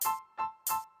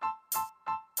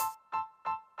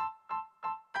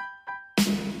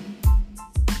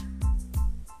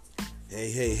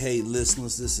Hey,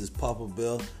 listeners, this is Papa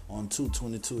Bell on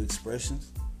 222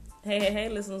 Expressions. Hey,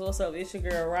 listeners, what's up? It's your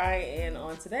girl, Rye, and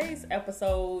on today's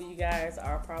episode, you guys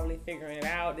are probably figuring it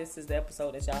out. This is the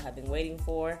episode that y'all have been waiting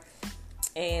for,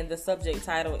 and the subject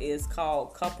title is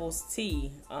called Couples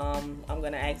Tea. I'm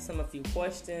going to ask them a few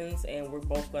questions, and we're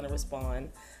both going to respond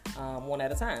one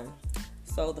at a time.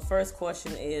 So the first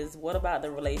question is, what about this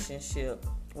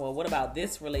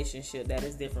relationship that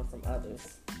is different from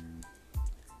others?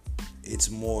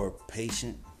 It's more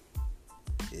patient.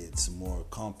 It's more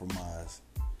compromise.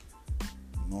 You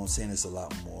know what I'm saying? It's a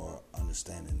lot more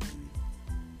understanding than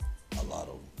a lot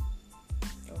of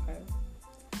them. Okay.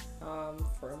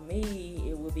 For me,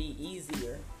 it would be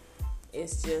easier.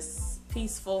 It's just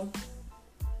peaceful,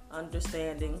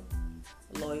 understanding,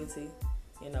 loyalty,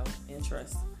 and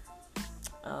trust.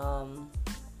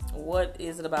 What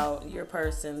is it about your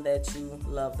person that you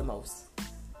love the most?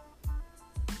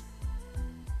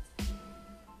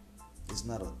 It's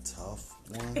not a tough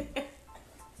one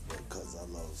because I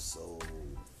love so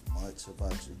much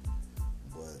about you,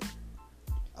 but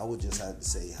I would just have to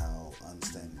say how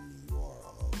understanding you are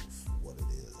of what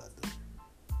it is I do.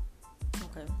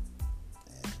 Okay.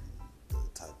 And the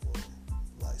type of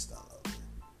lifestyle I live.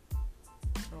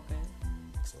 Okay.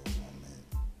 So,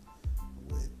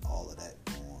 with all of that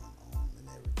going on and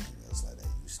everything else like that,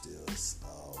 you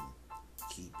still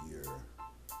keep your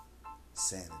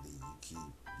sanity, you keep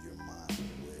your mind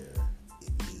where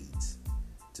it needs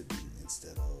to be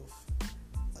instead of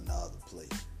another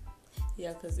place.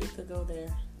 Yeah, because it could go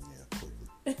there. Yeah, quickly.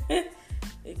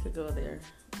 It could go there.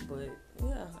 But,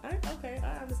 yeah. I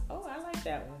like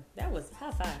that one. That was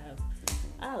high five.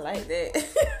 I like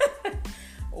that.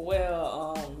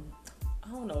 Well, I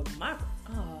don't know.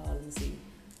 Let me see.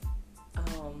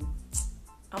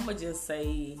 I'm going to just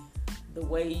say the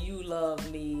way you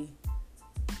love me,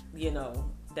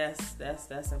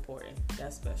 that's important.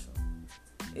 That's special.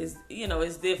 It's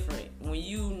different when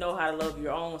you know how to love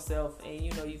your own self, and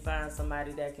you find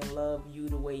somebody that can love you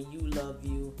the way you love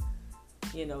you.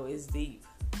 It's deep.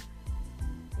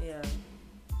 Yeah,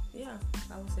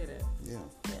 I would say that.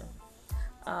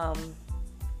 Yeah.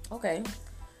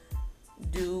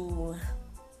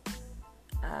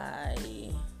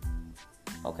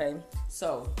 Okay.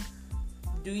 So,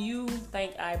 do you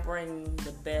think I bring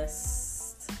the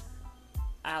best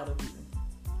out of you?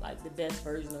 Like the best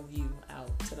version of you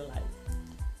out to the light?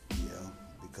 Yeah,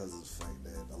 because of the fact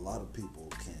that a lot of people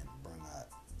can't bring out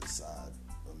the side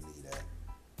of me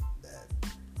that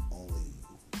only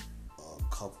a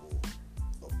couple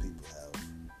of people have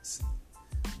seen.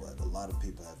 But a lot of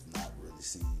people have not really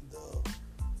seen the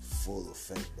full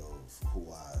effect of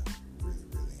who I really,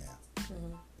 really am.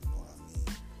 Mm-hmm. You know what I mean?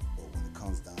 But when it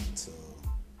comes down to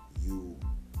you,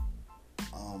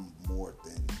 I'm more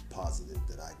than positive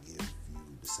that I give you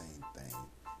the same thing,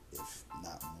 if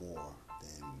not more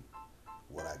than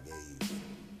what I gave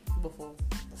Before.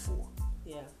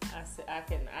 Yeah, I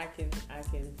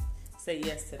can say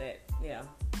yes to that. Yeah,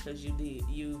 because you did.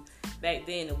 Back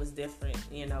then it was different.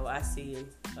 I see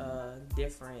a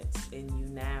difference in you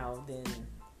now than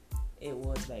it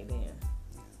was back then.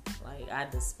 Yeah. Like I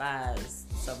despise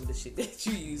some of the shit that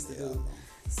you used to do.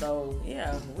 So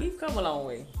yeah, we've come a long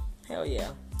way. Hell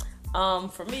yeah.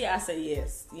 For me, I say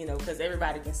yes, because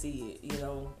everybody can see it.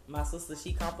 My sister,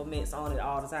 she compliments on it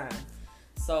all the time.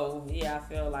 So, yeah, I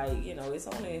feel like, it's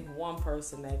only one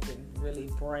person that can really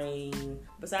bring,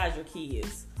 besides your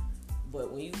kids.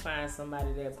 But when you find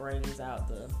somebody that brings out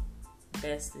the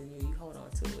best in you, you hold on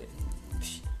to it.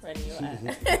 Right in your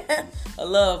eye. A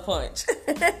love punch.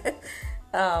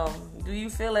 Do you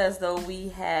feel as though we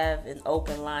have an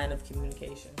open line of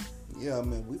communication? Yeah,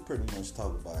 we pretty much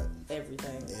talk about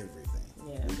everything.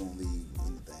 Yeah. We don't leave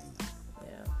anything.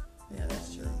 Yeah,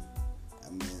 that's true.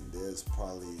 There's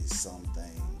probably some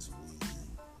things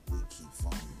we keep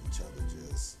from each other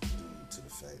just due to the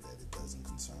fact that it doesn't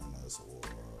concern us or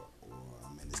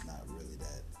it's not really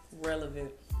that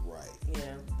relevant. Right.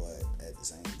 Yeah. But at the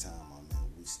same time,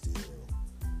 we still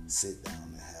sit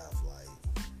down and have like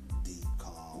deep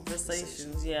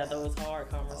conversations. Yeah, those hard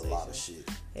conversations. A lot of shit.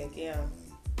 Heck yeah.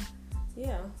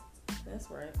 Yeah,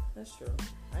 that's right. That's true.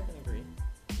 I can agree.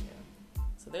 Yeah.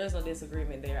 So there's no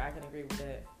disagreement there. I can agree with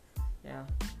that. Yeah.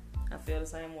 I feel the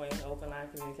same way. Open line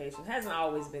communication hasn't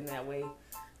always been that way.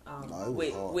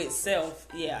 With self.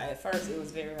 Yeah, at first it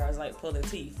was very hard. It was like pulling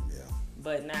teeth. Yeah.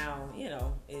 But now,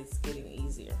 it's getting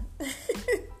easier.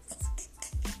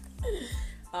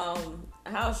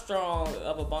 How strong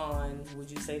of a bond would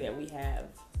you say that we have?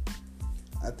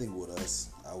 I think with us,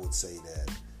 I would say that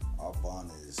our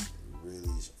bond is really,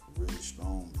 really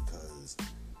strong because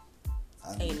I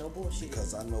ain't no bullshit.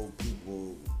 Because I know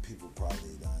people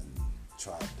probably done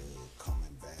tried to come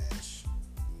and bash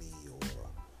me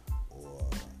or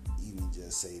even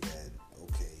just say that,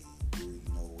 okay, do you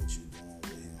know what you're doing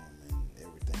with him and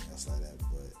everything else like that.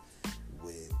 But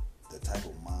with the type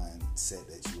of mindset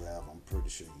that you have, I'm pretty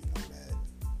sure you know that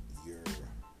you're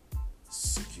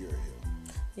secure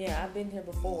here. Yeah, I've been here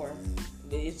before. You know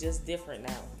what I mean? It's just different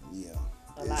now. Yeah.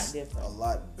 A lot different. A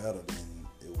lot better than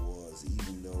it was,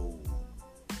 even though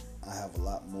I have a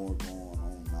lot more going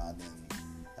on now than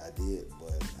I did.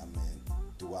 But I mean,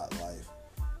 throughout life,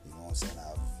 you know what I'm saying,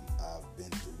 I've been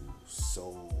through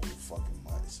so fucking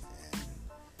much,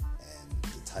 and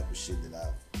the type of shit that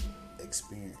I've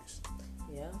experienced.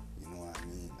 Yeah. You know what I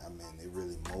mean? I mean, it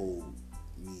really molded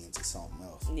me into something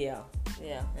else. Yeah,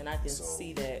 and I can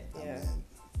see that. Yeah. I mean,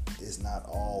 it's not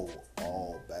all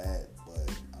bad,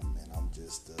 but I mean, I'm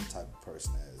just the type of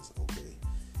person that is, okay,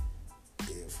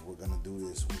 if we're gonna do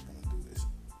this, we're gonna do this.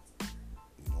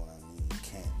 You know what I mean?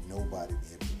 Can't nobody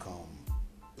be able to come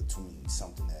between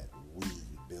something that we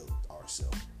built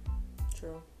ourselves.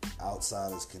 True.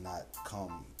 Outsiders cannot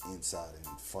come inside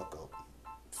and fuck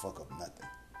up nothing.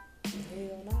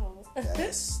 Hell no.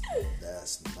 That's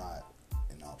not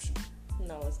an option.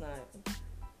 No, it's not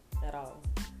at all.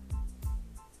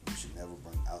 You should never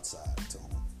bring outside to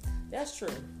home. That's true.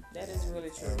 That is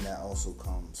really true. And that also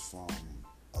comes from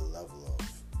a level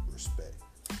of respect.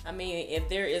 I mean, if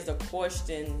there is a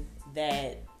question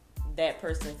that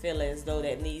person feel as though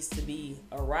that needs to be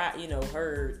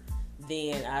heard,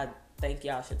 then I think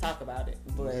y'all should talk about it.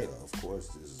 But yeah, of course,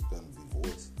 this is gonna be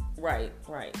voiced. Right.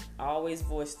 Always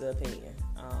voice the opinion.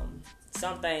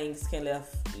 Some things can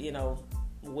left,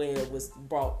 where it was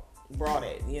brought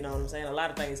at. You know what I'm saying? A lot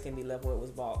of things can be left where it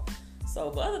was bought. So,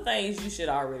 but other things you should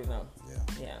already know.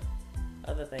 Yeah.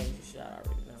 Other things you should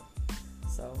already know.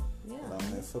 So, yeah. But I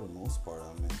mean, for the most part,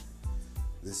 I mean,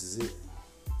 this is it.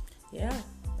 Yeah.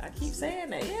 I keep saying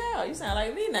that. Yeah, you sound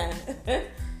like me now.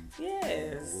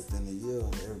 Yes. Within a year,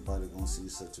 everybody gonna see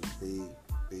such a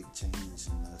big change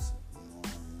in us. You know what I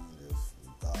mean?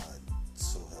 If God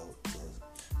so helped us.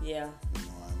 Yeah. You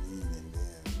know what I mean? And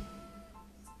then,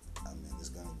 I mean, it's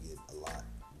gonna get a lot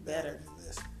better than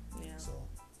this. Yeah. So.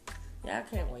 Yeah, I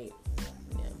can't wait.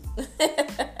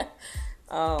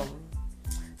 Yeah.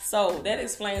 So that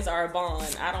explains our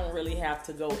bond. I don't really have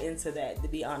to go into that, to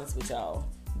be honest with y'all.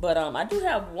 But I do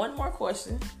have one more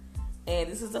question, and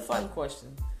this is a fun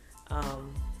question.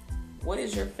 What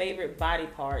is your favorite body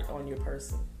part on your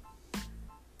person?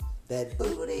 That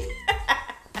booty.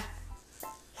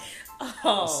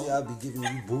 See, I be giving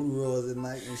you booty rubs at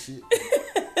night and shit.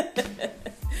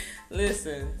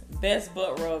 Listen, best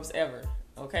butt rubs ever.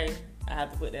 Okay, I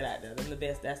have to put that out there. Them the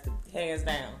best. That's the hands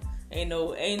down. Ain't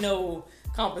no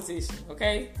competition.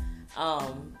 Okay.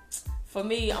 For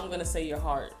me, I'm gonna say your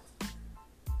heart.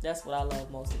 That's what I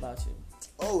love most about you.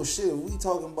 Oh shit, we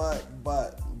talking about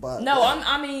No,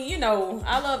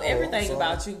 I love everything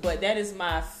about you, but that is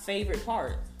my favorite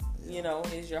part. Yeah.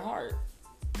 Is your heart.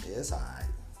 Yeah, it's alright.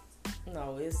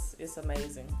 No, it's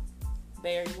amazing.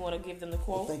 Bear, you want to give them the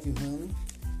quote? Well, thank you, honey.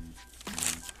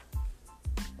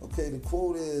 Okay, the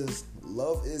quote is,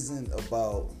 love isn't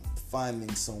about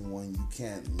finding someone you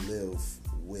can't live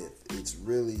with. It's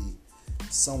really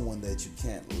someone that you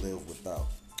can't live without.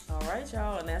 All right,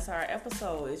 y'all, and that's our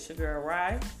episode. It's your girl,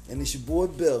 Rye. And it's your boy,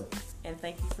 Bill. And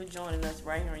thank you for joining us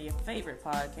right here on your favorite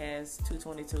podcast,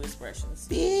 222 Expressions.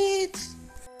 Bitch.